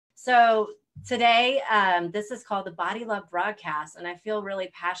So today, this is called the Body Love Broadcast, and I feel really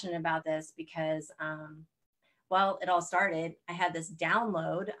passionate about this because, well, it all started. I had this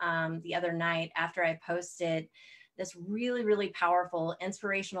download the other night after I posted this really, really powerful,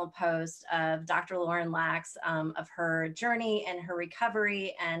 inspirational post of Dr. Lauren Lax, of her journey and her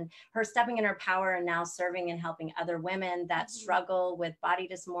recovery and her stepping in her power and now serving and helping other women that struggle with body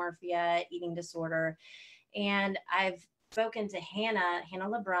dysmorphia, eating disorder. And I've spoken to Hannah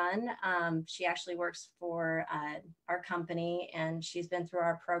LeBrun. She actually works for our company, and she's been through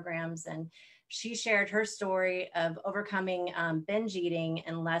our programs, and she shared her story of overcoming binge eating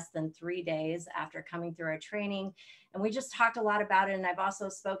in less than 3 days after coming through our training. And we just talked a lot about it. And I've also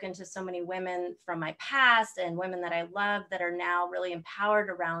spoken to so many women from my past and women that I love that are now really empowered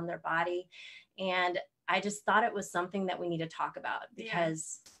around their body. And I just thought it was something that we need to talk about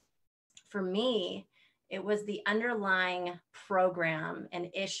because for me, it was the underlying program and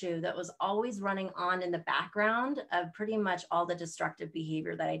issue that was always running on in the background of pretty much all the destructive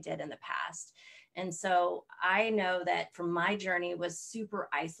behavior that I did in the past. And so I know that for my journey was super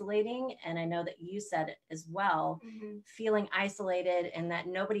isolating. And I know that you said it as well, feeling isolated and that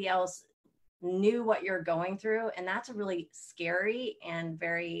nobody else knew what you're going through. And that's a really scary and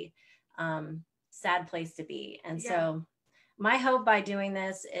very sad place to be. And so my hope by doing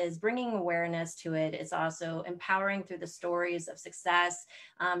this is bringing awareness to it. It's also empowering through the stories of success,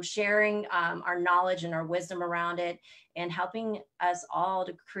 sharing our knowledge and our wisdom around it, and helping us all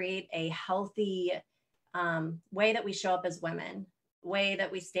to create a healthy way that we show up as women, way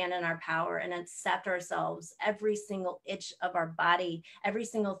that we stand in our power and accept ourselves, every single itch of our body, every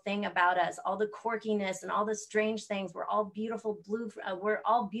single thing about us, all the quirkiness and all the strange things. We're all beautiful we're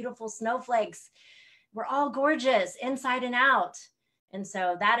all beautiful snowflakes. We're all gorgeous inside and out. And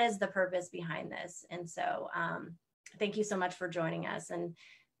so that is the purpose behind this. And so thank you so much for joining us. And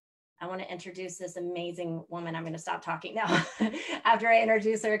I want to introduce this amazing woman. I'm going to stop talking now after I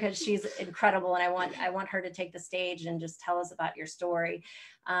introduce her because she's incredible. And I want her to take the stage and just tell us about your story.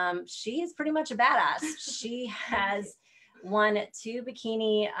 She is pretty much a badass. She has won 2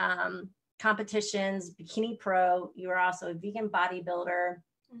 bikini competitions, Bikini Pro. You are also a vegan bodybuilder.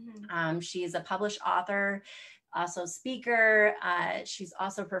 She's a published author, also speaker. She's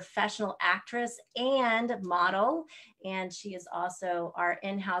also a professional actress and model. And she is also our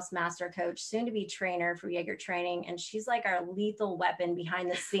in-house master coach, soon to be trainer for Yager training. And she's like our lethal weapon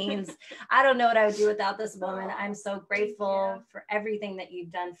behind the scenes. I don't know what I would do without this woman. I'm so grateful for everything that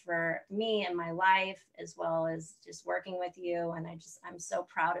you've done for me and my life, as well as just working with you. And I'm so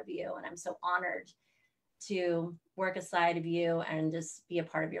proud of you. And I'm so honored to work aside of you and just be a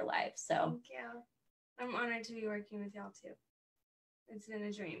part of your life. So thank you. I'm honored to be working with y'all too. It's been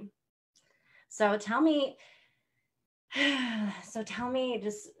a dream. So tell me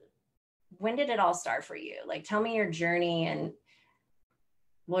just, when did it all start for you? Like, tell me your journey, and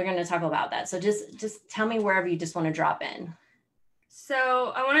we're going to talk about that. So just tell me wherever you just want to drop in.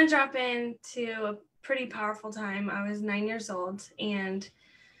 So I want to drop into a pretty powerful time. I was 9 years old, and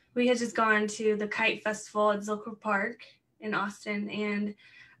we had just gone to the Kite Festival at Zilker Park in Austin. And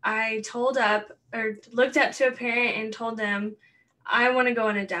I looked up to a parent and told them, I want to go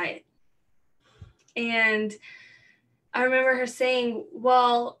on a diet. And I remember her saying,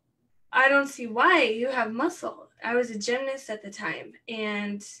 well, I don't see why. You have muscle. I was a gymnast at the time,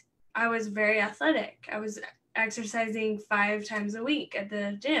 and I was very athletic. I was exercising 5 times a week at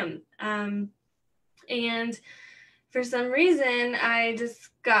the gym. And for some reason, I just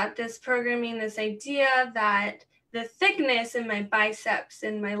got this programming, this idea that the thickness in my biceps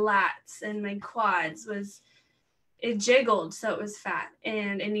and my lats and my quads it jiggled, so it was fat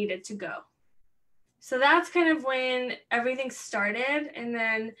and it needed to go. So that's kind of when everything started. And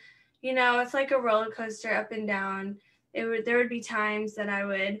then, it's like a roller coaster up and down. There would be times that I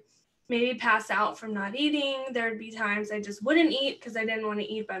would maybe pass out from not eating. There would be times I just wouldn't eat because I didn't want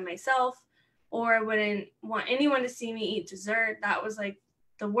to eat by myself, or I wouldn't want anyone to see me eat dessert. That was like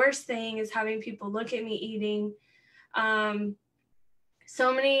the worst thing, is having people look at me eating.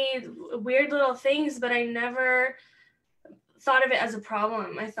 So many weird little things, but I never thought of it as a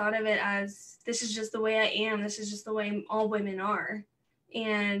problem. I thought of it as, this is just the way I am. This is just the way all women are.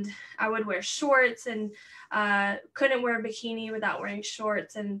 And I would wear shorts and couldn't wear a bikini without wearing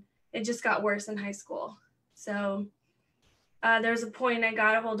shorts. And it just got worse in high school. So there was a point I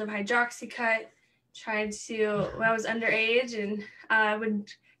got a hold of Hydroxycut, when I was underage, and I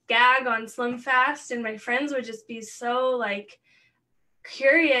would gag on Slim Fast, and my friends would just be so like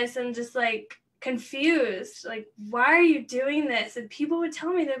curious and just like confused, like, why are you doing this? And people would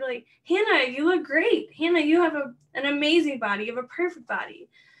tell me, they'd be like, Hannah, you look great. Hannah, you have an amazing body. You have a perfect body.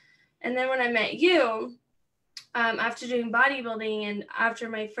 And then when I met you, after doing bodybuilding and after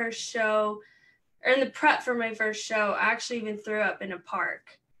my first show, or in the prep for my first show, I actually even threw up in a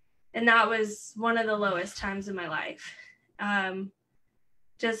park. And that was one of the lowest times in my life.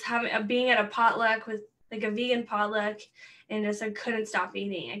 Just being at a potluck with like a vegan potluck, and just I couldn't stop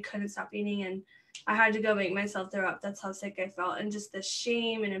eating. And I had to go make myself throw up. That's how sick I felt, and just the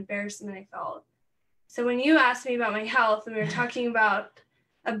shame and embarrassment I felt. So when you asked me about my health and we were talking about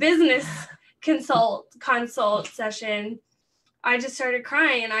a business consult session, I just started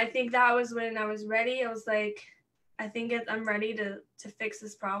crying. And I think that was when I was ready. I was like, I think I'm ready to fix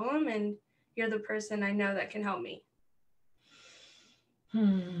this problem, and you're the person I know that can help me.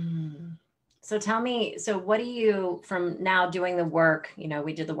 So tell me, so what do you, from now doing the work, you know,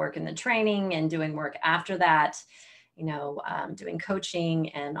 we did the work in the training and doing work after that, you know, doing coaching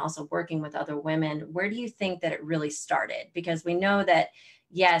and also working with other women, where do you think that it really started? Because we know that,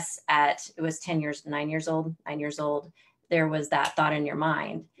 yes, it was 9 years old, there was that thought in your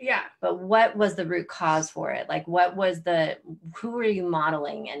mind. Yeah. But what was the root cause for it? Like, who were you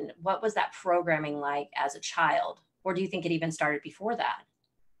modeling, and what was that programming like as a child? Or do you think it even started before that?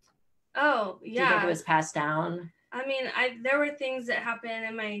 Oh, yeah. Do you think it was passed down? I mean, there were things that happened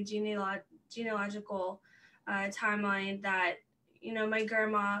in my genealogical timeline that, you know, my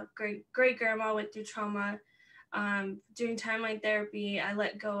great grandma went through trauma. Doing timeline therapy, I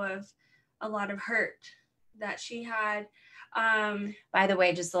let go of a lot of hurt that she had. By the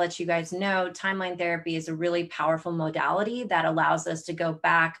way, just to let you guys know, timeline therapy is a really powerful modality that allows us to go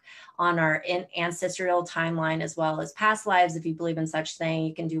back on our ancestral timeline as well as past lives. If you believe in such thing,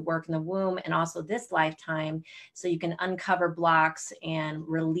 you can do work in the womb and also this lifetime, so you can uncover blocks and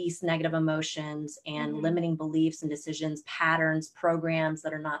release negative emotions and limiting beliefs and decisions, patterns, programs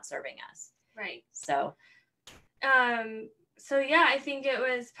that are not serving us. Right. So yeah, I think it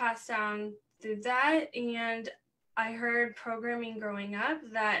was passed down through that. And I heard programming growing up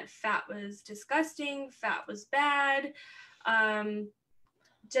that fat was disgusting, fat was bad.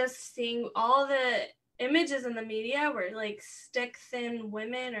 Just seeing all the images in the media were like stick thin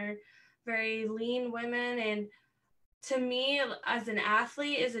women or very lean women. And to me, as an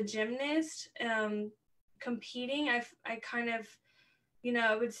athlete, as a gymnast, competing, I kind of, you know,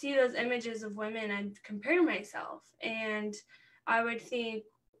 I would see those images of women and compare myself. And I would think,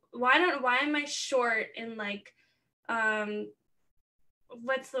 why am I short and like,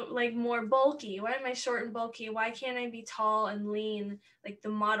 more bulky? Why am I short and bulky? Why can't I be tall and lean like the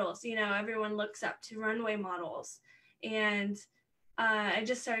models? You know, everyone looks up to runway models. And I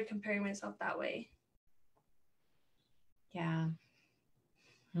just started comparing myself that way. Yeah.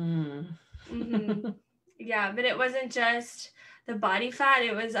 Yeah, but it wasn't just the body fat,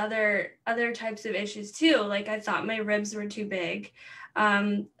 it was other types of issues too. Like I thought my ribs were too big.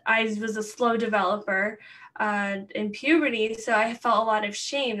 I was a slow developer in puberty, so I felt a lot of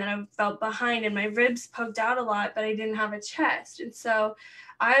shame that I felt behind, and my ribs poked out a lot, but I didn't have a chest. And so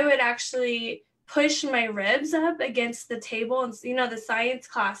I would actually push my ribs up against the table, and you know, the science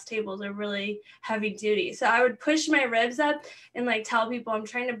class tables are really heavy duty. So I would push my ribs up and like tell people I'm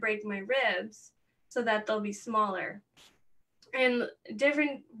trying to break my ribs so that they'll be smaller. And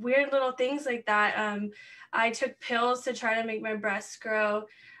different weird little things like that. I took pills to try to make my breasts grow.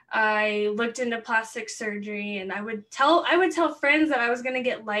 I looked into plastic surgery, and I would tell friends that I was going to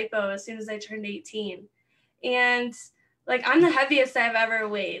get lipo as soon as I turned 18. And like, I'm the heaviest I've ever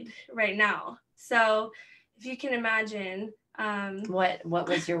weighed right now. So if you can imagine. What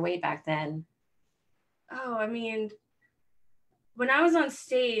was your weight back then? Oh, I mean, when I was on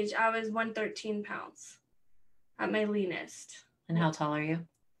stage, I was 113 pounds at my leanest. And how tall are you?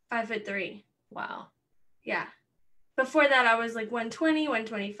 5'3". Wow. Yeah. Before that, I was like 120,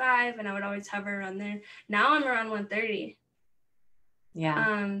 125, and I would always hover around there. Now I'm around 130.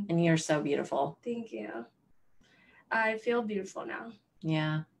 Yeah. And you're so beautiful. Thank you. I feel beautiful now.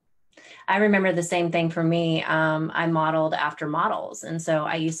 Yeah. I remember the same thing for me. I modeled after models. And so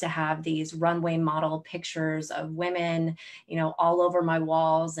I used to have these runway model pictures of women, you know, all over my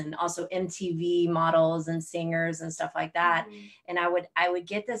walls, and also MTV models and singers and stuff like that. And I would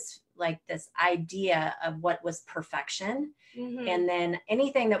get this idea of what was perfection. And then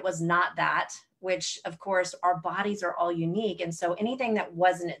anything that was not that, which of course our bodies are all unique. And so anything that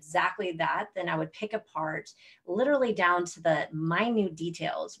wasn't exactly that, then I would pick apart literally down to the minute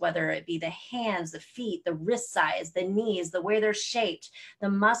details, whether it be the hands, the feet, the wrist size, the knees, the way they're shaped, the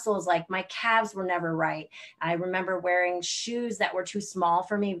muscles, like my calves were never right. I remember wearing shoes that were too small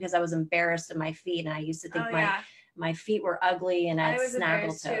for me because I was embarrassed of my feet. And I used to think my feet were ugly, and I was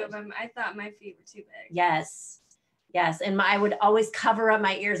embarrassed too. I thought my feet were too big. Yes. Yes. And I would always cover up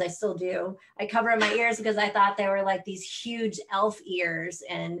my ears. I still do. I cover up my ears because I thought they were like these huge elf ears.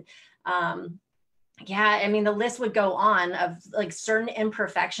 And yeah, I mean, the list would go on of like certain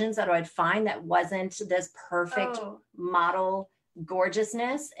imperfections that I'd find that wasn't this perfect model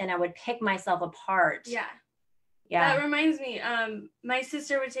gorgeousness. And I would pick myself apart. Yeah. Yeah. That reminds me, my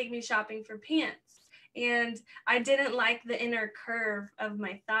sister would take me shopping for pants. And I didn't like the inner curve of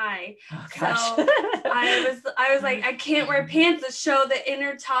my thigh. Oh, gosh. So I was like, I can't wear pants that show the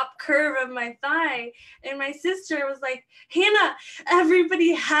inner top curve of my thigh. And my sister was like, Hannah,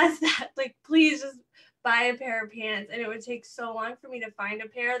 everybody has that. Like, please just buy a pair of pants. And it would take so long for me to find a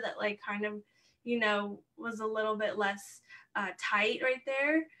pair that like kind of, you know, was a little bit less tight right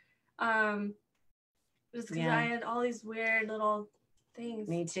there. Just because I had all these weird little things.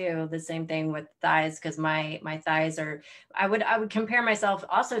 Me too. The same thing with thighs, because my thighs are, I would compare myself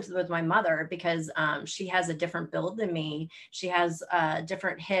also with my mother, because she has a different build than me. She has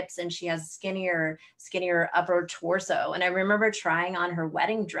different hips, and she has skinnier upper torso. And I remember trying on her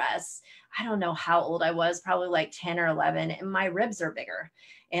wedding dress. I don't know how old I was, probably like 10 or 11, and my ribs are bigger.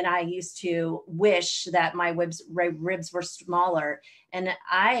 And I used to wish that my ribs were smaller. And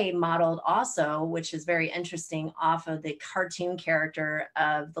I modeled also, which is very interesting, off of the cartoon character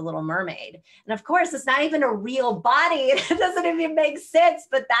of The Little Mermaid. And of course, it's not even a real body. It doesn't even make sense,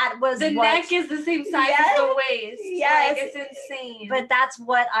 but that was the neck is the same size as the waist. Yes. Like, it's insane. But that's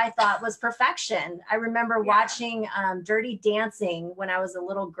what I thought was perfection. I remember watching Dirty Dancing when I was a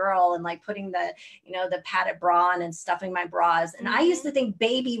little girl, and like putting the, you know, the padded bra on and stuffing my bras. And I used to think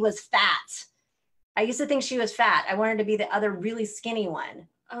Baby was fat. I used to think she was fat. I wanted to be the other really skinny one.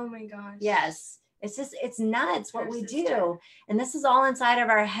 Oh my gosh. Yes. It's just, it's nuts what we do. And this is all inside of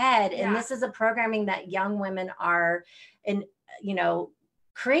our head. And this is a programming that young women are, you know,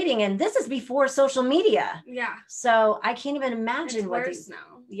 creating. And this is before social media. Yeah. So I can't even imagine it's what worse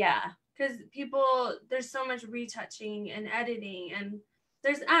now. Yeah. Because there's so much retouching and editing, and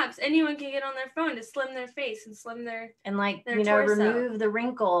there's apps. Anyone can get on their phone to slim their face and slim their like, their you know, torso. remove the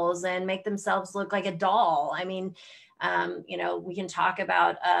wrinkles and make themselves look like a doll. I mean, you know, we can talk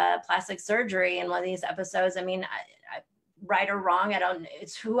about plastic surgery in one of these episodes. I mean, right or wrong,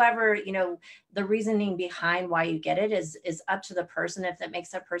 it's whoever, you know, the reasoning behind why you get it is up to the person, if that makes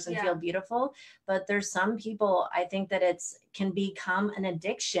that person feel beautiful. But there's some people, I think that can become an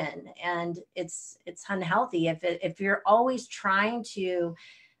addiction, and it's unhealthy if you're always trying to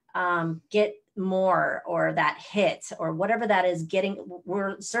get more, or that hit, or whatever that is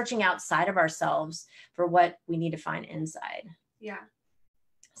we're searching outside of ourselves for what we need to find inside. Yeah.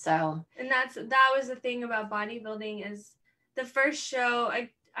 So, and that was the thing about bodybuilding. Is the first show, I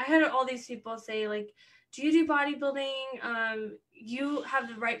had all these people say, like, do you do bodybuilding? You have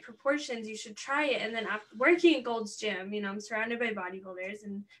the right proportions, you should try it. And then after working at Gold's Gym, you know, I'm surrounded by bodybuilders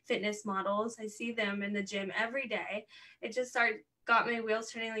and fitness models. I see them in the gym every day. It just got my wheels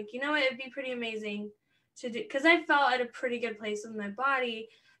turning, like, you know what, it'd be pretty amazing to do, because I felt at a pretty good place with my body,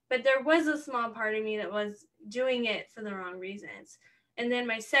 but there was a small part of me that was doing it for the wrong reasons. And then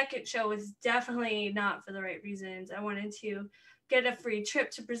my second show was definitely not for the right reasons. I wanted to get a free trip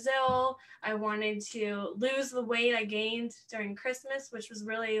to Brazil. I wanted to lose the weight I gained during Christmas, which was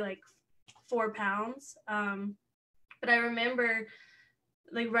really like 4 pounds. But I remember,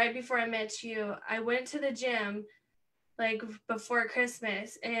 like, right before I met you, I went to the gym like before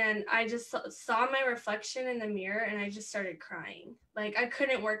Christmas, and I just saw my reflection in the mirror, and I just started crying. Like, I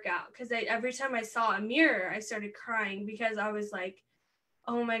couldn't work out because every time I saw a mirror, I started crying, because I was like,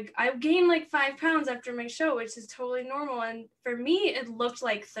 oh my, I gained like 5 pounds after my show, which is totally normal. And for me, it looked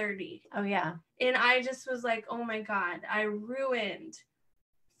like 30. Oh yeah. And I just was like, oh my God, I ruined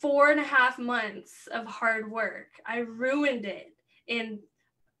 4.5 months of hard work. I ruined it in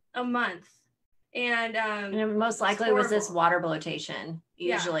a month. And most likely it was this water bloatation.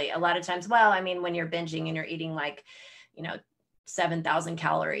 Usually a lot of times, well, I mean, when you're binging and you're eating like, you know, 7,000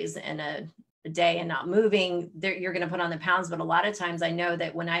 calories in a day and not moving, you're going to put on the pounds. But a lot of times I know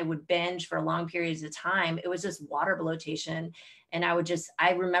that when I would binge for long periods of time, it was just water bloatation. And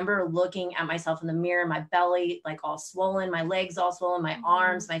I remember looking at myself in the mirror, my belly, like all swollen, my legs all swollen, my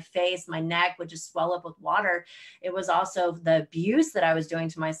arms, my face, my neck would just swell up with water. It was also the abuse that I was doing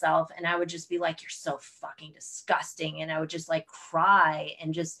to myself. And I would just be like, you're so fucking disgusting. And I would just like cry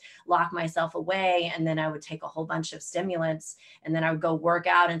and just lock myself away. And then I would take a whole bunch of stimulants, and then I would go work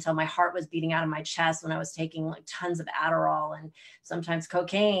out until my heart was beating out of my chest, when I was taking like tons of Adderall and sometimes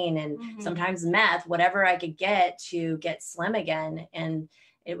cocaine and sometimes meth, whatever I could get to get slim again. And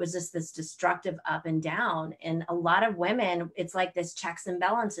it was just this destructive up and down. And a lot of women, it's like this checks and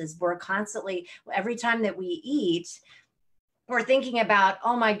balances. We're constantly, every time that we eat, we're thinking about,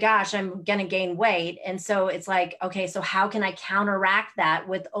 oh my gosh, I'm going to gain weight. And so it's like, okay, so how can I counteract that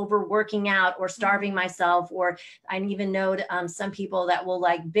with overworking out or starving myself? Or I even know some people that will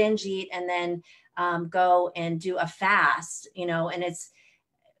like binge eat and then go and do a fast, you know, and it's,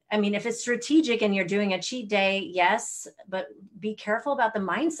 I mean, if it's strategic and you're doing a cheat day, yes, but be careful about the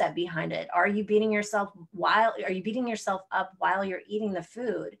mindset behind it. Are you beating yourself up while you're eating the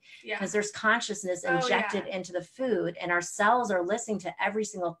food? Yeah. Because there's consciousness injected into the food, and our cells are listening to every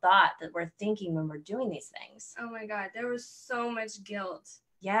single thought that we're thinking when we're doing these things. Oh my God, there was so much guilt.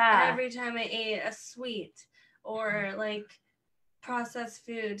 Yeah. Every time I ate a sweet or like processed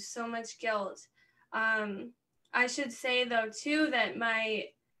food, so much guilt. I should say though too that my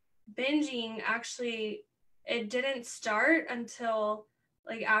binging actually, it didn't start until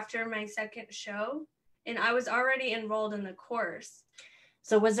like after my second show, and I was already enrolled in the course.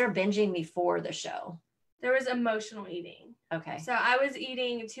 So was there binging before the show? There was emotional eating. Okay. So I was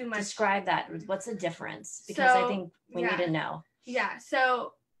eating too much. Describe that. What's the difference? Because I think we need to know. Yeah.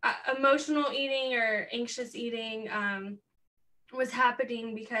 So emotional eating or anxious eating was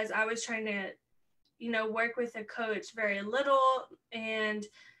happening because I was trying to, you know, work with a coach very little, and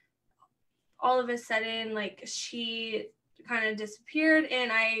all of a sudden, like, she kind of disappeared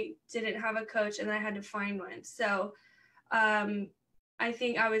and I didn't have a coach and I had to find one. So I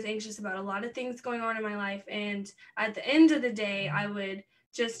think I was anxious about a lot of things going on in my life. And at the end of the day, I would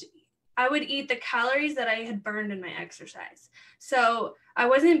eat the calories that I had burned in my exercise. So I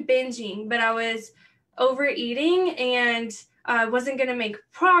wasn't binging, but I was overeating, and I wasn't going to make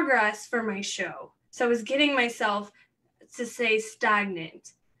progress for my show. So I was getting myself to stay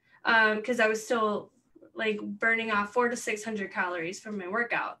stagnant. Because I was still like burning off 400 to 600 calories from my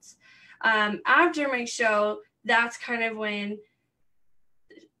workouts. After my show, that's kind of when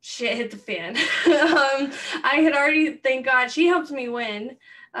shit hit the fan. I had already, thank God, she helped me win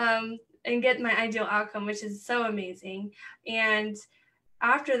and get my ideal outcome, which is so amazing. And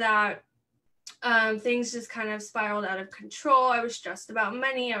after that, things just kind of spiraled out of control. I was stressed about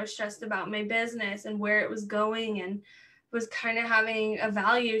money. I was stressed about my business and where it was going, and was kind of having a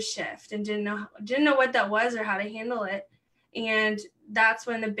value shift and didn't know what that was or how to handle it. And that's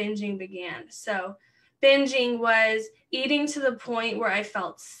when the binging began. So binging was eating to the point where I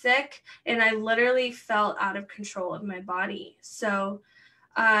felt sick, and I literally felt out of control of my body. So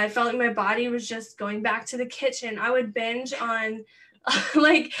I felt like my body was just going back to the kitchen. I would binge on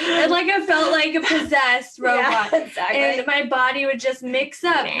like I felt like a possessed robot. Yeah, exactly. And my body would just mix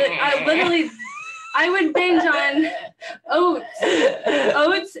up. I would binge on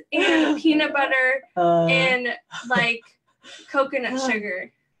oats and peanut butter and like coconut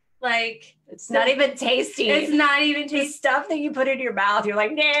sugar. Like, it's not even tasty. It's not even tasty. The stuff that you put in your mouth, you're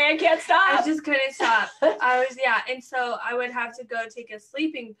like, nah, I can't stop. I just couldn't stop. And so I would have to go take a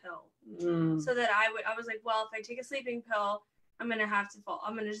sleeping pill. So that I was like, well, if I take a sleeping pill, I'm going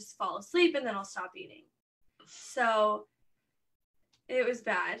to just fall asleep and then I'll stop eating. So it was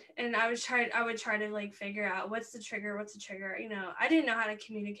bad. And I would try to like figure out what's the trigger. You know, I didn't know how to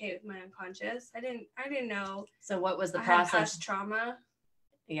communicate with my unconscious. I didn't know. So what was the I process? Had past trauma.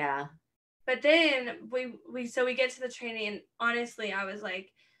 Yeah. But then we get to the training, and honestly, I was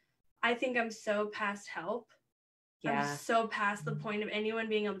like, I think I'm so past help. Yeah. I'm so past the point of anyone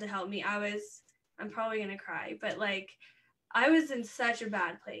being able to help me. I'm probably going to cry, but like, I was in such a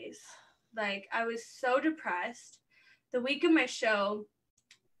bad place. Like, I was so depressed. The week of my show,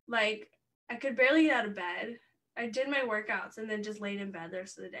 like, I could barely get out of bed. I did my workouts and then just laid in bed the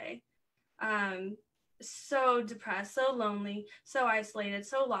rest of the day. So depressed, so lonely, so isolated,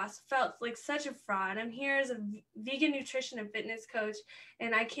 so lost, felt like such a fraud. I'm here as a vegan nutrition and fitness coach,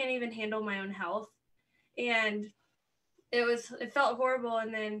 and I can't even handle my own health. And it felt horrible.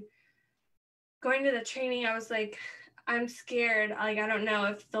 And then going to the training, I was like, I'm scared. Like, I don't know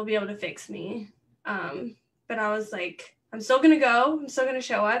if they'll be able to fix me. But I was like, I'm still going to go. I'm still going to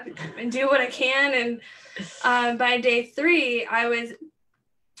show up and do what I can. And by day 3, I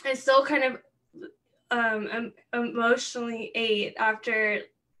still kind of emotionally ate after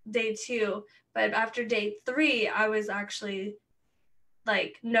day 2. But after day 3, I was actually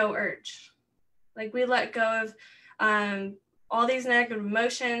like no urge. Like, we let go of all these negative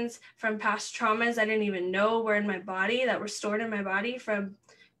emotions from past traumas I didn't even know were in my body, that were stored in my body from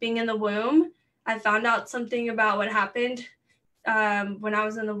being in the womb. I found out something about what happened when I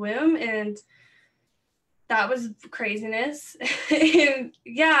was in the womb, and that was craziness. And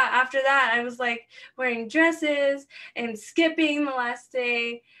yeah, after that, I was like wearing dresses and skipping the last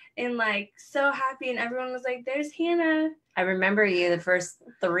day and like so happy. And everyone was like, there's Hannah. I remember you the first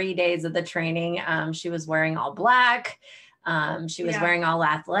 3 days of the training. She was wearing all black. She was wearing all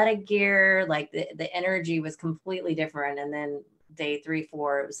athletic gear. Like the energy was completely different. And then day 3,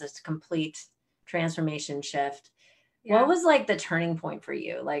 4, it was just a complete transformation shift. Yeah. What was like the turning point for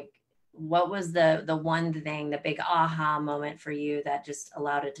you? Like, what was the one thing, the big aha moment for you that just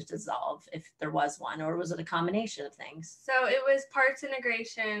allowed it to dissolve, if there was one, or was it a combination of things? So it was parts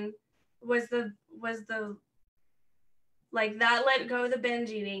integration was the like that let go of the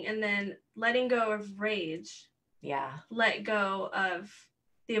binge eating, and then letting go of rage. Yeah. Let go of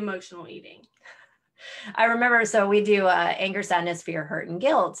the emotional eating. I remember, so we do anger, sadness, fear, hurt, and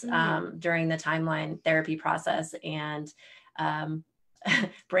guilt during the timeline therapy process. And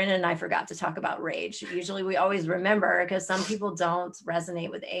Brandon and I forgot to talk about rage. Usually we always remember, because some people don't resonate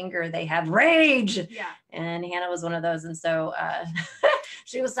with anger. They have rage. Yeah. And Hannah was one of those. And so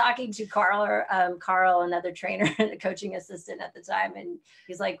she was talking to Carl, another trainer and a coaching assistant at the time. And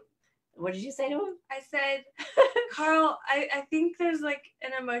he's like, what did you say to him? I said, Carl, I think there's like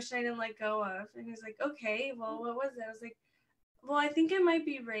an emotion I didn't let go of. And he's like, okay, well, what was it? I was like, well, I think it might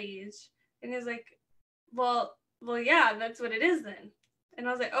be rage. And he's like, well, yeah, that's what it is then. And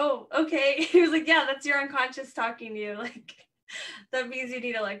I was like, oh, okay. He was like, yeah, that's your unconscious talking to you. Like, that means you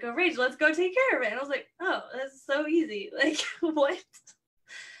need to let go of rage. Let's go take care of it. And I was like, oh, that's so easy. Like, what?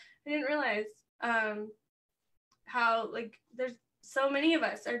 I didn't realize how, like, there's so many of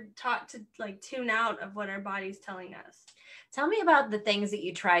us are taught to, like, tune out of what our body's telling us. Tell me about the things that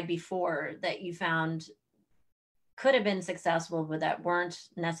you tried before that you found could have been successful, but that weren't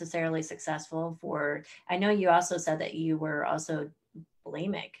necessarily successful for. I know you also said that you were also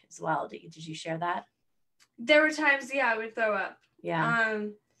bulimic as well. Did you share that? There were times, I would throw up. Yeah.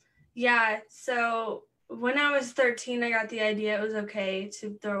 So when I was 13, I got the idea it was okay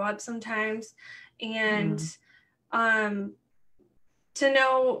to throw up sometimes. And to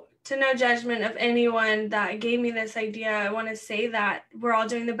no judgment of anyone that gave me this idea, I want to say that we're all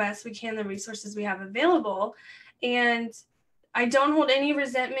doing the best we can, the resources we have available. And I don't hold any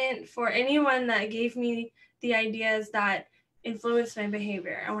resentment for anyone that gave me the ideas that influenced my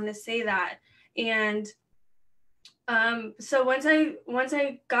behavior. I want to say that. And so once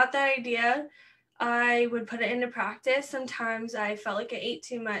I got that idea, I would put it into practice. Sometimes I felt like I ate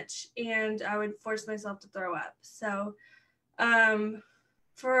too much and I would force myself to throw up. So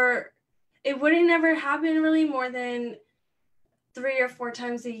it wouldn't ever happen really more than 3 or 4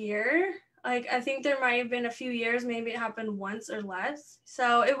 times a year. Like, I think there might have been a few years, maybe it happened once or less.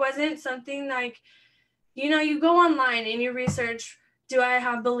 So it wasn't something like, you go online and you research, do I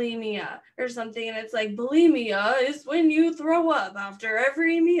have bulimia or something? And it's like, bulimia is when you throw up after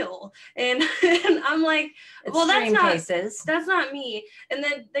every meal. And I'm like, well, that's not me. And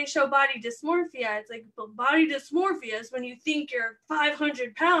then they show body dysmorphia. It's like, body dysmorphia is when you think you're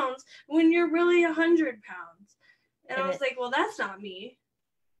 500 pounds when you're really 100 pounds. And I was like, well, that's not me.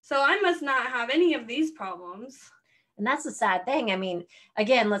 So I must not have any of these problems. And that's the sad thing. I mean,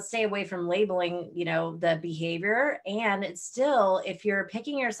 again, let's stay away from labeling, the behavior. And it's still, if you're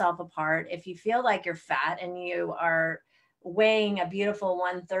picking yourself apart, if you feel like you're fat and you are weighing a beautiful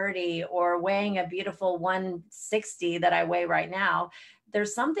 130 or weighing a beautiful 160 that I weigh right now,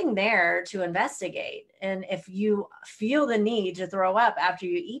 there's something there to investigate. And if you feel the need to throw up after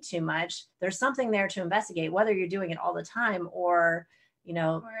you eat too much, there's something there to investigate, whether you're doing it all the time or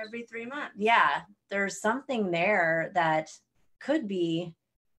or every 3 months. Yeah, there's something there that could be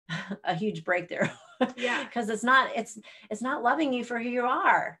a huge breakthrough. Yeah. Because it's not loving you for who you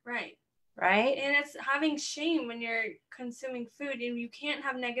are. Right. Right. And it's having shame when you're consuming food, and you can't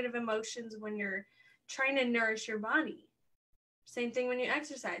have negative emotions when you're trying to nourish your body. Same thing when you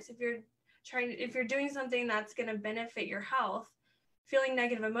exercise. If you're doing something that's going to benefit your health, feeling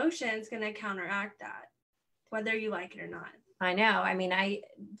negative emotions is going to counteract that, whether you like it or not. I know. I mean,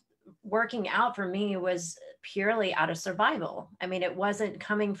 working out for me was purely out of survival. I mean, it wasn't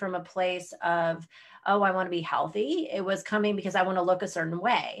coming from a place of, oh, I want to be healthy. It was coming because I want to look a certain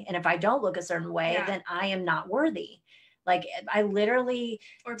way. And if I don't look a certain way, then I am not worthy. Like, I literally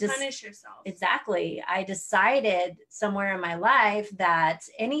punish yourself. Exactly. I decided somewhere in my life that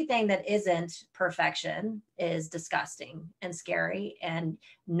anything that isn't perfection is disgusting and scary, and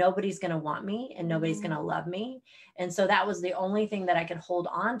nobody's going to want me and nobody's going to love me. And so that was the only thing that I could hold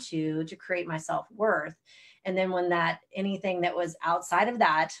on to create my self-worth. And then when anything that was outside of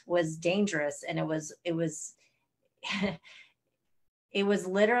that was dangerous, and it was it was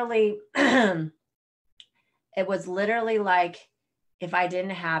literally it was literally like, if I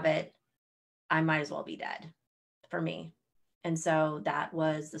didn't have it, I might as well be dead for me. And so that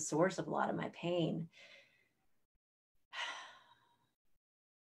was the source of a lot of my pain.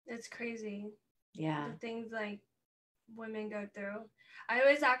 It's crazy. Yeah. The things like women go through. I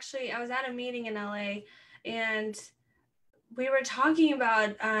was at a meeting in LA, and we were talking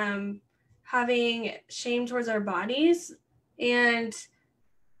about having shame towards our bodies and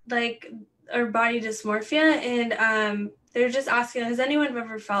like our body dysmorphia. And they're just asking, has anyone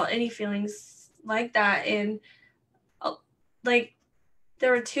ever felt any feelings like that? And like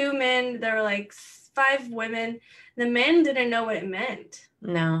there were 2 men, there were like 5 women. The men didn't know what it meant.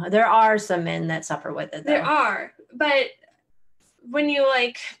 No, there are some men that suffer with it, though. There are, but when you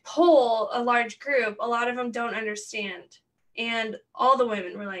like poll a large group, a lot of them don't understand. And all the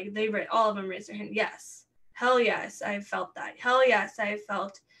women were like, all of them raised their hand. Yes. Hell yes, I felt that. Hell yes, I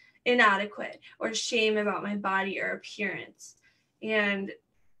felt inadequate or shame about my body or appearance. And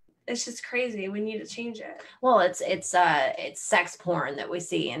it's just crazy. We need to change it. Well, it's sex porn that we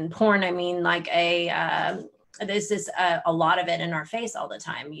see. And porn, I mean, like there's this a lot of it in our face all the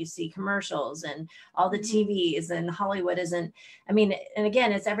time. You see commercials and all the TVs, and Hollywood isn't, I mean, and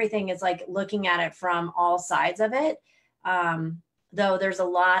again, it's everything. It's like looking at it from all sides of it. Though there's a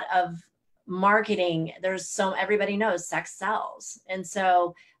lot of marketing, everybody knows sex sells. And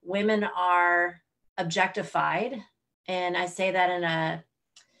so women are objectified. And I say that in a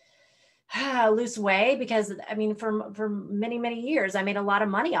loose way, because I mean, for many, many years, I made a lot of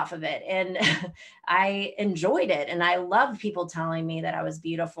money off of it, and I enjoyed it. And I loved people telling me that I was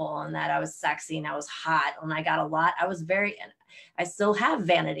beautiful and that I was sexy and I was hot. And I got a lot. I still have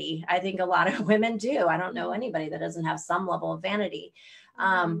vanity. I think a lot of women do. I don't know anybody that doesn't have some level of vanity.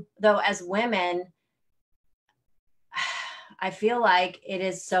 Though as women, I feel like it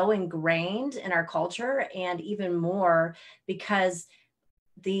is so ingrained in our culture, and even more because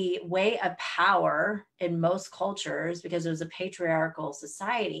the way of power in most cultures, because it was a patriarchal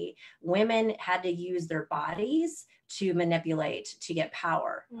society, women had to use their bodies to manipulate, to get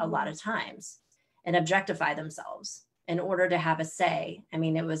power a lot of times, and objectify themselves in order to have a say. I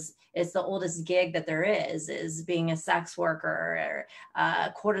mean, it's the oldest gig that there is being a sex worker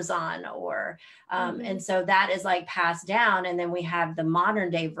or courtesan, or and so that is like passed down. And then we have the modern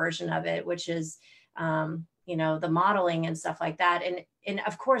day version of it, which is the modeling and stuff like that. And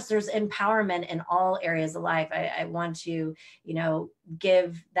of course, there's empowerment in all areas of life. I want to,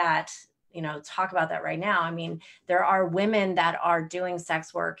 give that, talk about that right now. I mean, there are women that are doing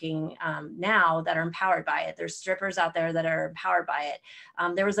sex working now that are empowered by it. There's strippers out there that are empowered by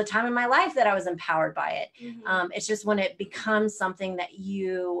it. There was a time in my life that I was empowered by it. It's just when it becomes something that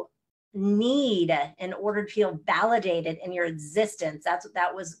you need in order to feel validated in your existence.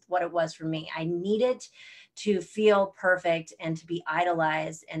 That was what it was for me. I needed to feel perfect and to be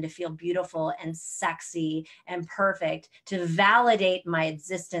idolized and to feel beautiful and sexy and perfect, to validate my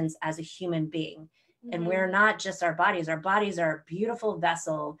existence as a human being. And we're not just our bodies. Our bodies are a beautiful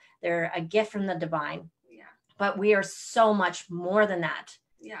vessel. They're a gift from the divine. Yeah. But we are so much more than that.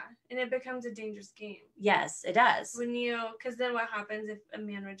 Yeah. And it becomes a dangerous game. Yes, it does. Because then what happens if a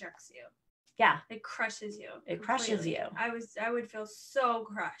man rejects you? Yeah. It crushes you. It crushes you. I would feel so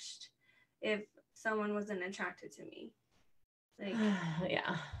crushed if someone wasn't attracted to me. Like,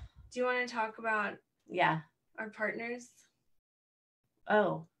 yeah. Do you want to talk about our partners?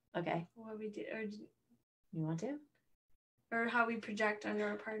 Oh, okay. What we do, or you want to? Or how we project onto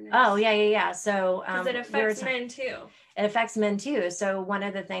our partners. Oh, yeah. So because it affects men too. It affects men too. So one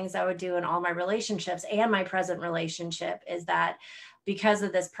of the things I would do in all my relationships and my present relationship is that, because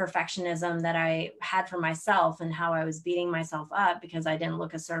of this perfectionism that I had for myself and how I was beating myself up because I didn't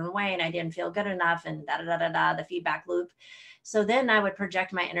look a certain way and I didn't feel good enough, and the feedback loop. So then I would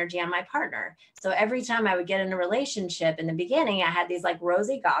project my energy on my partner. So every time I would get in a relationship, in the beginning, I had these like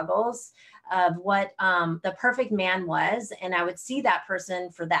rosy goggles of what the perfect man was. And I would see that person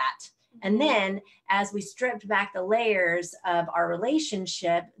for that. And then as we stripped back the layers of our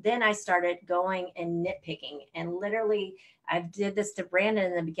relationship, then I started going and nitpicking. And literally, I did this to Brandon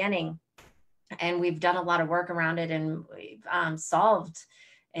in the beginning, and we've done a lot of work around it, and we've solved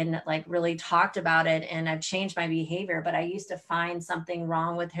and like really talked about it. And I've changed my behavior, but I used to find something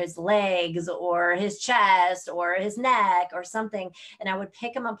wrong with his legs or his chest or his neck or something. And I would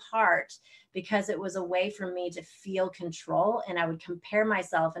pick him apart because it was a way for me to feel control. And I would compare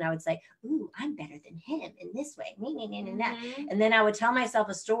myself and I would say, ooh, I'm better than him in this way. And then I would tell myself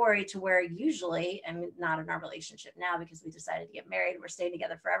a story to where usually, I'm not in our relationship now because we decided to get married. We're staying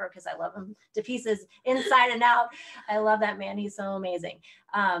together forever because I love him to pieces inside and out. I love that man. He's so amazing.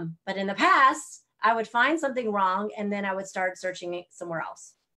 But in the past, I would find something wrong and then I would start searching it somewhere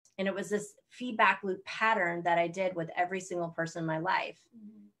else. And it was this feedback loop pattern that I did with every single person in my life,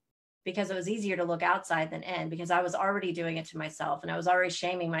 because it was easier to look outside than in, because I was already doing it to myself and I was already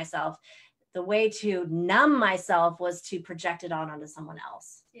shaming myself. The way to numb myself was to project it onto someone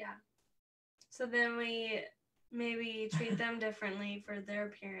else. Yeah. So then we maybe treat them differently for their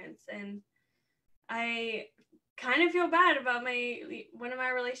appearance. And I kind of feel bad about one of my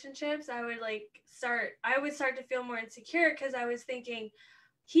relationships. I would start to feel more insecure because I was thinking,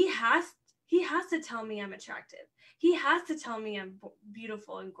 he has to tell me I'm attractive. He has to tell me I'm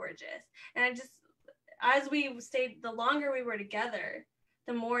beautiful and gorgeous. And as we stayed, the longer we were together,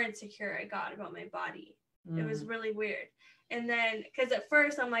 the more insecure I got about my body. It was really weird. And then, because at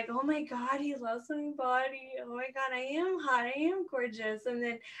first I'm like, oh my God, he loves my body. Oh my God, I am hot. I am gorgeous. And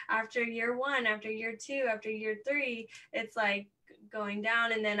then after year 1, after year 2, after year 3, it's like going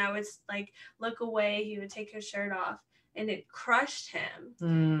down. And then I would like look away. He would take his shirt off and it crushed him.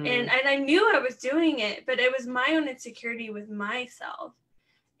 And I knew I was doing it, but it was my own insecurity with myself.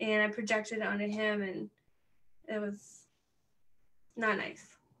 And I projected it onto him and it was not nice.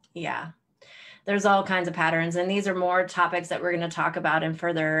 Yeah. There's all kinds of patterns, and these are more topics that we're going to talk about in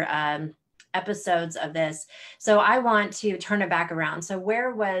further episodes of this. So I want to turn it back around. So where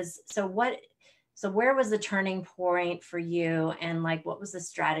was the turning point for you, and like, what was the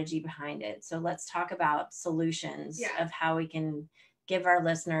strategy behind it? So let's talk about solutions of how we can give our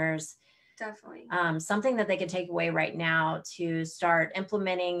listeners definitely something that they can take away right now to start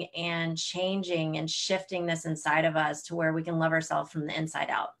implementing and changing and shifting this inside of us to where we can love ourselves from the inside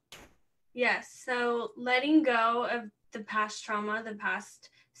out. Yes. So letting go of the past trauma, the past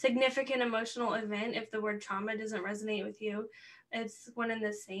significant emotional event, if the word trauma doesn't resonate with you, it's one and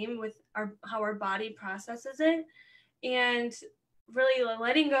the same with how our body processes it. And really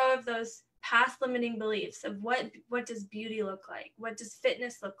letting go of those past limiting beliefs of what does beauty look like? What does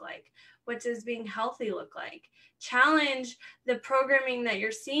fitness look like? What does being healthy look like? Challenge the programming that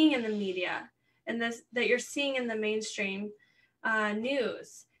you're seeing in the media and that you're seeing in the mainstream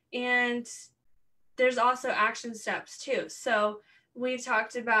news. And there's also action steps too. So we've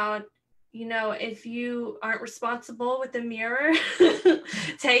talked about, if you aren't responsible with the mirror,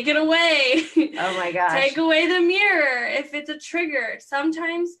 take it away. Oh my gosh. Take away the mirror if it's a trigger.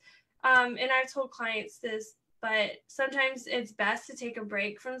 Sometimes, and I've told clients this, but sometimes it's best to take a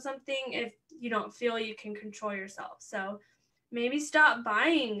break from something if you don't feel you can control yourself. So maybe stop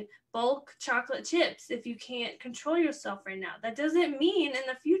buying bulk chocolate chips if you can't control yourself right now. That doesn't mean in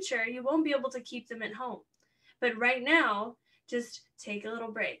the future you won't be able to keep them at home. But right now, just take a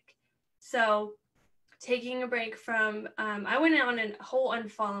little break. So taking a break from, I went on a whole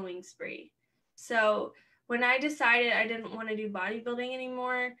unfollowing spree. So when I decided I didn't want to do bodybuilding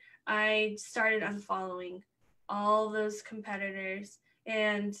anymore, I started unfollowing all those competitors.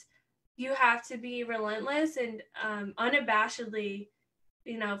 And you have to be relentless and unabashedly,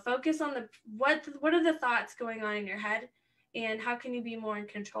 focus on what are the thoughts going on in your head and how can you be more in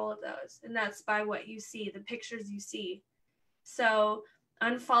control of those? And that's by what you see, the pictures you see. So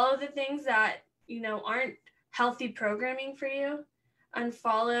unfollow the things that, aren't healthy programming for you.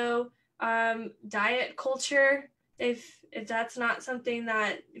 Unfollow diet culture. If that's not something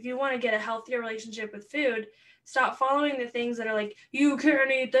if you want to get a healthier relationship with food, stop following the things that are like, you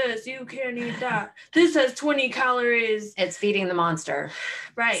can't eat this, you can't eat that. This has 20 calories. It's feeding the monster.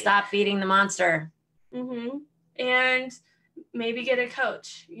 Right. Stop feeding the monster. And maybe get a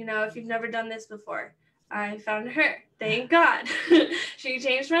coach. If you've never done this before, I found her. Thank God. She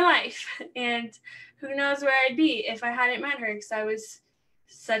changed my life. And who knows where I'd be if I hadn't met her, because I was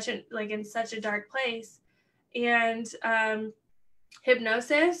in such a dark place. And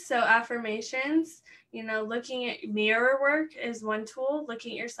hypnosis, so affirmations, looking at mirror work is one tool,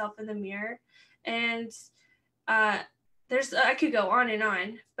 looking at yourself in the mirror. And I could go on and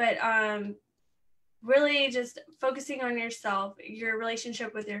on, but really just focusing on yourself, your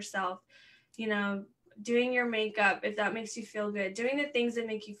relationship with yourself, doing your makeup if that makes you feel good, doing the things that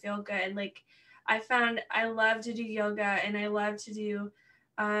make you feel good. Like I found I love to do yoga and I love to do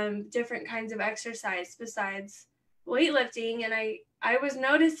different kinds of exercise besides weightlifting. And I was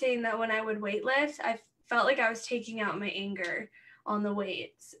noticing that when I would weightlift, I felt like I was taking out my anger on the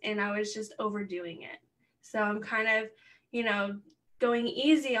weights and I was just overdoing it. So I'm kind of, going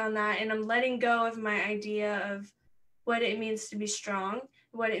easy on that, and I'm letting go of my idea of what it means to be strong,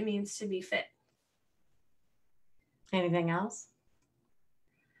 what it means to be fit. Anything else?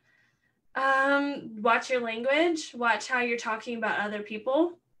 Watch your language, watch how you're talking about other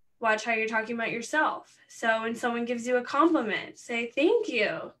people, watch how you're talking about yourself. So when someone gives you a compliment, say thank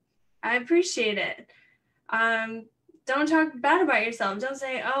you. I appreciate it. Don't talk bad about yourself. Don't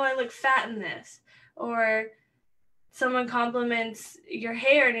say, oh, I look fat in this. Or someone compliments your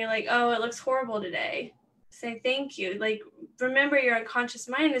hair and you're like, oh, it looks horrible today. Say thank you. Like, remember, your unconscious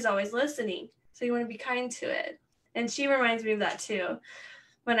mind is always listening. So you want to be kind to it. And she reminds me of that too.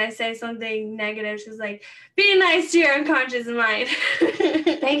 When I say something negative, she's like, be nice to your unconscious mind.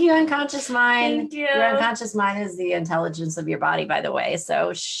 Thank you, unconscious mind. Thank you. Your unconscious mind is the intelligence of your body, by the way.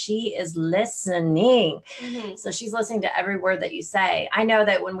 So she is listening. Mm-hmm. So she's listening to every word that you say. I know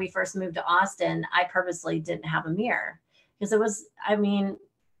that when we first moved to Austin, I purposely didn't have a mirror because it was, I mean,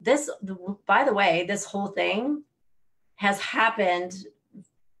 by the way, this whole thing has happened.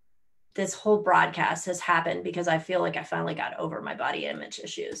 This whole broadcast has happened because I feel like I finally got over my body image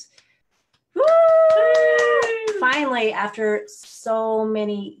issues. Woo! Finally, after so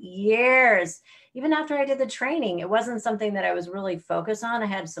many years, even after I did the training, it wasn't something that I was really focused on. I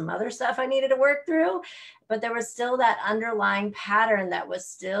had some other stuff I needed to work through, but there was still that underlying pattern that was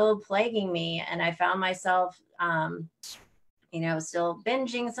still plaguing me. And I found myself, still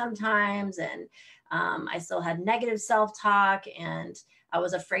binging sometimes. And I still had negative self-talk, and I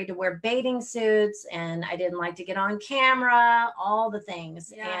was afraid to wear bathing suits, and I didn't like to get on camera, all the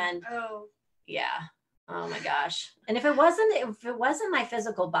things. Yeah. And oh my gosh. And if it wasn't my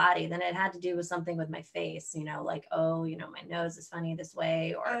physical body, then it had to do with something with my face, like, my nose is funny this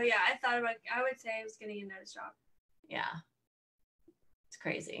way. Or, I would say I was getting a nose job. Yeah. It's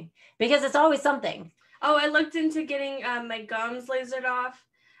crazy because it's always something. Oh, I looked into getting my gums lasered off.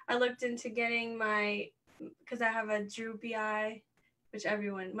 I looked into getting because I have a droopy eye, which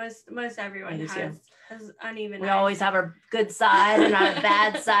most everyone has uneven eyes. We always have our good side and our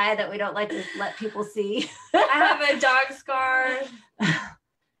bad side that we don't like to let people see. I have a dog scar.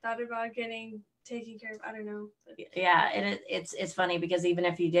 Thought about getting taken care of. I don't know. Yeah, and it's funny because even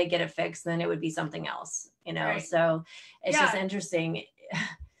if you did get it fixed, then it would be something else, Right. So it's just interesting.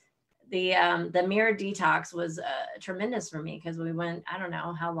 The mirror detox was tremendous for me because we went, I don't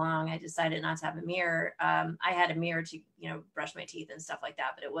know how long, I decided not to have a mirror. I had a mirror to, brush my teeth and stuff like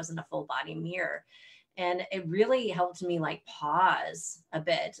that, but it wasn't a full body mirror. And it really helped me like pause a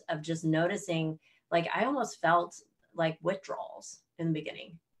bit of just noticing, like, I almost felt like withdrawals in the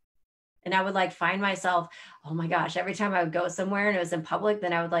beginning. And I would like find myself, oh my gosh, every time I would go somewhere and it was in public,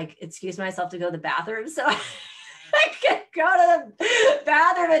 then I would like excuse myself to go to the bathroom. So I could go to the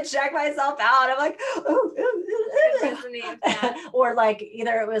bathroom and check myself out. I'm like, or like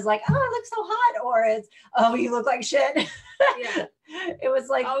either it was like, oh, I look so hot, or it's, oh, you look like shit. Yeah. It was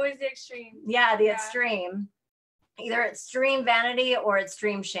like always the extreme. Yeah, the extreme. Either extreme vanity or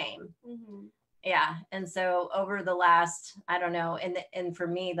extreme shame. Mm-hmm. Yeah. And so over the last, I don't know, and for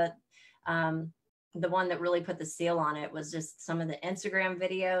me, the one that really put the seal on it was just some of the Instagram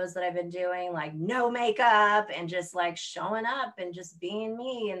videos that I've been doing, like no makeup and just like showing up and just being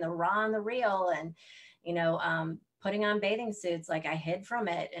me and the raw and the real, and, putting on bathing suits. Like I hid from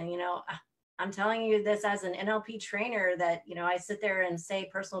it. And, I'm telling you this as an NLP trainer that, I sit there and say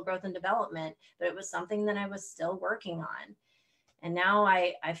personal growth and development, but it was something that I was still working on. And now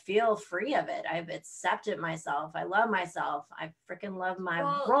I feel free of it. I've accepted myself. I love myself. I freaking love my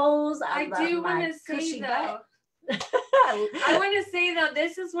rolls. I do want to say though, I want to say though,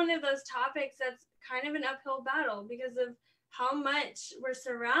 this is one of those topics that's kind of an uphill battle because of how much we're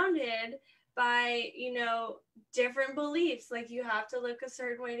surrounded by, different beliefs. Like you have to look a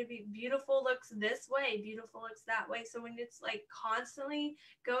certain way to be beautiful, looks this way, beautiful looks that way. So when it's like constantly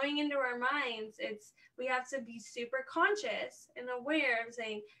going into our minds, we have to be super conscious and aware of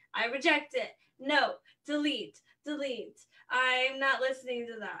saying, I reject it. No, delete. I'm not listening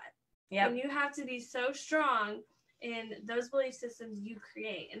to that. Yeah. And you have to be so strong in those belief systems you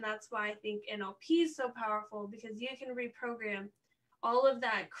create. And that's why I think NLP is so powerful, because you can reprogram all of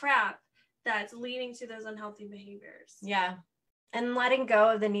that crap that's leading to those unhealthy behaviors. Yeah. And letting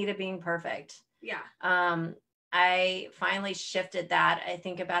go of the need of being perfect. Yeah. I finally shifted that, I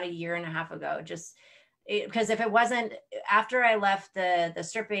think about 1.5 years ago, because if it wasn't after I left the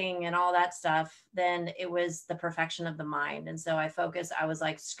stripping and all that stuff, then it was the perfection of the mind. And so I was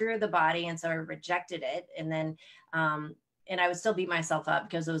like, screw the body. And so I rejected it. And then, and I would still beat myself up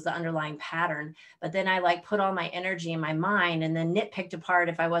because it was the underlying pattern. But then I like put all my energy in my mind and then nitpicked apart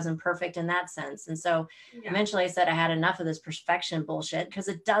if I wasn't perfect in that sense. And so eventually I said I had enough of this perfection bullshit because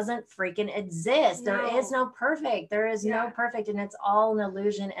it doesn't freaking exist. No. There is no perfect. There is no perfect. And it's all an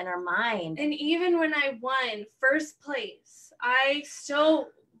illusion in our mind. And even when I won first place, I still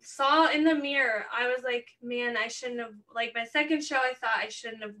saw in the mirror, I was like, man, I shouldn't have, like my second show, I thought I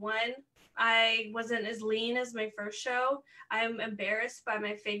shouldn't have won. I wasn't as lean as my first show. I'm embarrassed by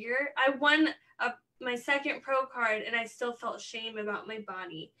my figure. I won my second pro card and I still felt shame about my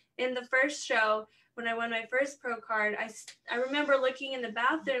body. In the first show, when I won my first pro card, I remember looking in the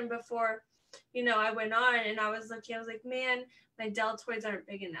bathroom before, I went on, and I was like, man, my deltoids aren't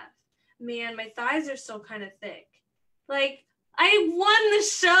big enough. Man, my thighs are still kind of thick. Like, I won the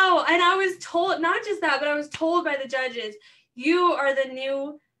show, and I was told, not just that, but I was told by the judges, you are the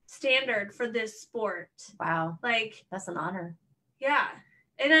new standard for this sport. Wow. Like, that's an honor. Yeah.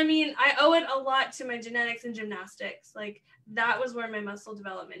 And I mean, I owe it a lot to my genetics and gymnastics. Like, that was where my muscle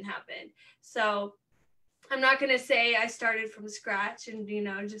development happened. So I'm not going to say I started from scratch and,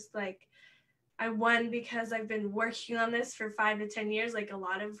 just like I won because I've been working on this for 5 to 10 years, like a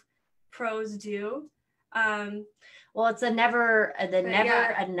lot of pros do. Well, it's the never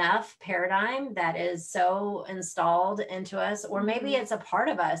enough paradigm that is so installed into us, or maybe it's a part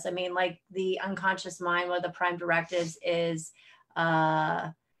of us. I mean, like the unconscious mind, one of the prime directives is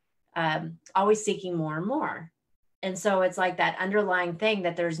always seeking more and more. And so it's like that underlying thing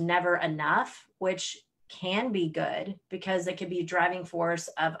that there's never enough, which can be good because it could be a driving force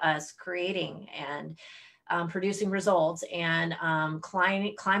of us creating and producing results and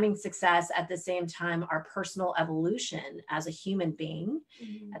climbing success at the same time, our personal evolution as a human being.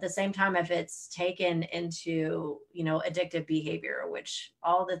 At the same time, if it's taken into, addictive behavior, which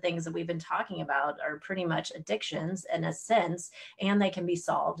all the things that we've been talking about are pretty much addictions in a sense, and they can be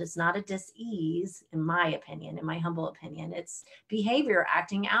solved. It's not a dis-ease, in my opinion, in my humble opinion. It's behavior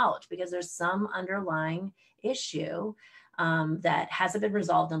acting out because there's some underlying issue that hasn't been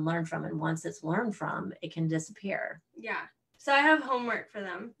resolved and learned from. And once it's learned from, it can disappear. Yeah. So I have homework for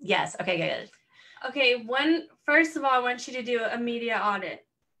them. Yes. Okay, good. Okay. First of all, I want you to do a media audit.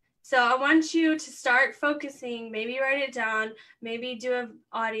 So I want you to start focusing, maybe write it down, maybe do an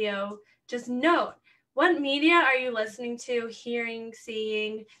audio. Just note, what media are you listening to, hearing,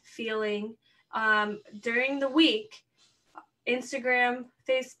 seeing, feeling during the week? Instagram,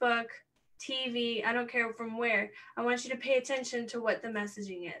 Facebook, TV, I don't care from where. I want you to pay attention to what the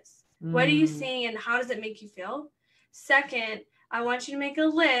messaging is. What are you seeing and how does it make you feel? Second, I want you to make a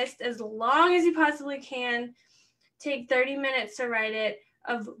list as long as you possibly can. Take 30 minutes to write it,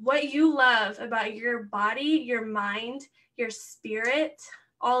 of what you love about your body, your mind, your spirit,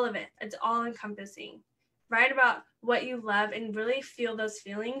 all of it. It's all encompassing. Write about what you love and really feel those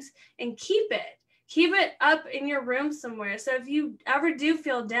feelings and keep it. Keep it up in your room somewhere. So if you ever do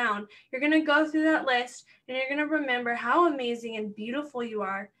feel down, you're going to go through that list and you're going to remember how amazing and beautiful you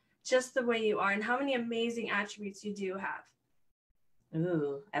are just the way you are and how many amazing attributes you do have.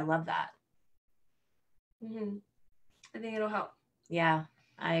 Ooh, I love that. I think it'll help. Yeah,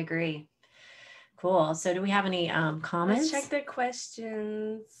 I agree. Cool. So do we have any comments? Let's check the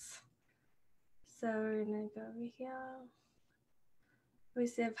questions. So we're going to go over here. We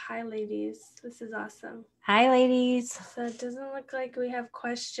have hi ladies. This is awesome. Hi ladies. So it doesn't look like we have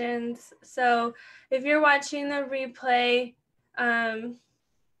questions. So if you're watching the replay, how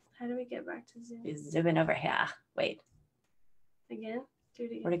do we get back to Zoom? Zoom in over here. Wait. Again? Do it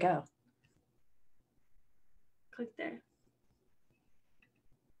again. Where'd it go? Click there.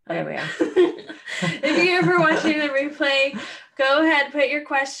 Oh, there we are. If you're ever watching the replay, go ahead, put your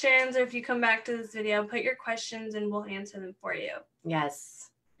questions, or if you come back to this video, put your questions and we'll answer them for you. Yes.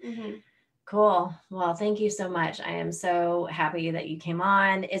 Cool. Well, thank you so much. I am so happy that you came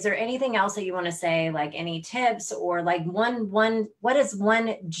on. Is there anything else that you want to say, like any tips or like what is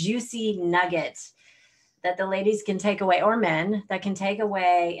one juicy nugget that the ladies can take away, or men that can take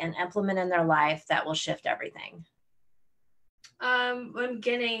away and implement in their life that will shift everything?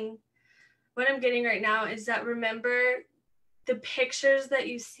 What I'm getting right now is that, remember, the pictures that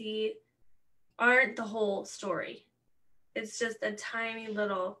you see aren't the whole story. It's just a tiny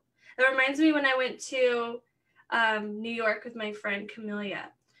little. It reminds me when I went to New York with my friend Camelia.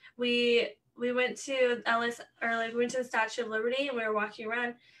 We went to we went to the Statue of Liberty and we were walking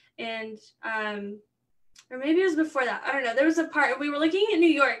around, and or maybe it was before that. I don't know. There was a part we were looking at New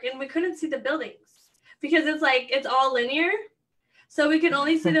York and we couldn't see the buildings because it's all linear. So we could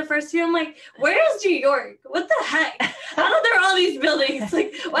only see the first few. I'm like, where is New York? What the heck? How are there all these buildings?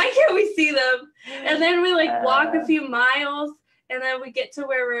 Like, why can't we see them? And then we walk a few miles, and then we get to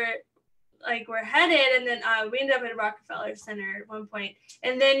where we're headed, and then we ended up at Rockefeller Center at one point,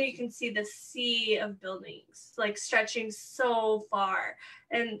 and then you can see the sea of buildings stretching so far.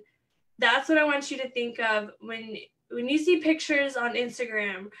 And that's what I want you to think of when you see pictures on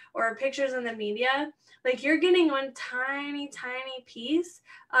Instagram or pictures in the media. You're getting one tiny, tiny piece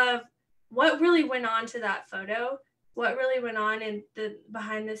of what really went on to that photo what really went on in the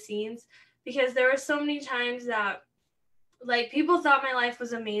behind the scenes, because there were so many times that like people thought my life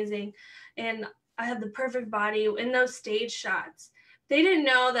was amazing and I had the perfect body in those stage shots. They didn't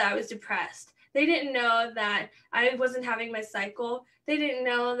know that I was depressed. They didn't know that I wasn't having my cycle. They didn't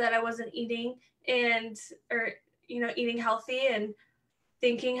know that I wasn't eating or eating healthy and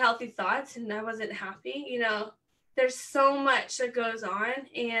thinking healthy thoughts, and I wasn't happy. There's so much that goes on,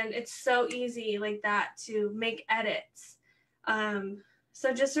 and it's so easy like that to make edits.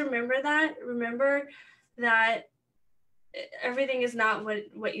 So just remember that everything is not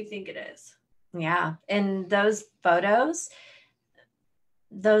what you think it is. Yeah. And those photos,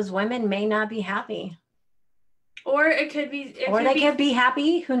 those women may not be happy. Or it could be, they could be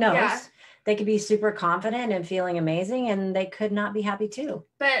happy. Who knows? Yeah. They could be super confident and feeling amazing, and they could not be happy too.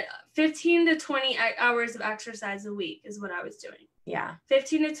 But 15 to 20 hours of exercise a week is what I was doing. Yeah.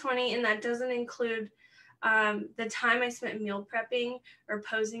 15 to 20. And that doesn't include the time I spent meal prepping or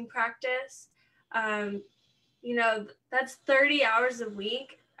posing practice. That's 30 hours a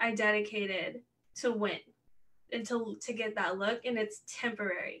week I dedicated to win and to get that look. And it's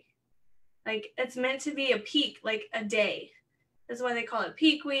temporary. Like, it's meant to be a peak, like a day. That's why they call it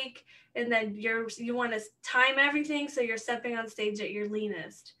peak week. And then you want to time everything so you're stepping on stage at your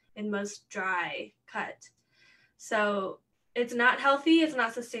leanest and most dry cut. So it's not healthy, it's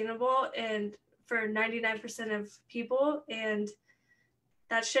not sustainable, and for 99% of people, and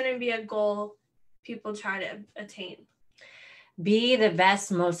that shouldn't be a goal people try to attain. Be the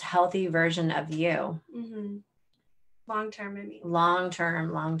best, most healthy version of you. Mm-hmm. Long term, I mean. Long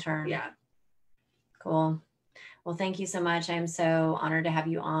term. Yeah. Cool. Well, thank you so much. I'm so honored to have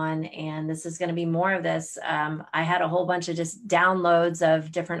you on. And this is going to be more of this. I had a whole bunch of just downloads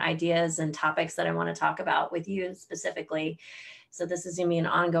of different ideas and topics that I want to talk about with you specifically. So this is going to be an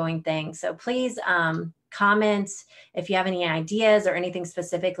ongoing thing. So please comment if you have any ideas or anything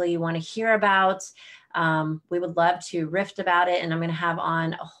specifically you want to hear about. We would love to riff about it. And I'm going to have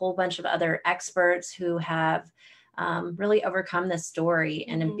on a whole bunch of other experts who have really overcome this story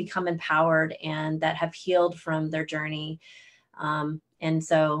and have become empowered and that have healed from their journey. And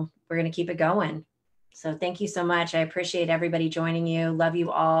so we're going to keep it going. So thank you so much. I appreciate everybody joining you. Love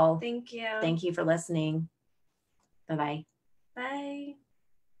you all. Thank you. Thank you for listening. Bye-bye. Bye.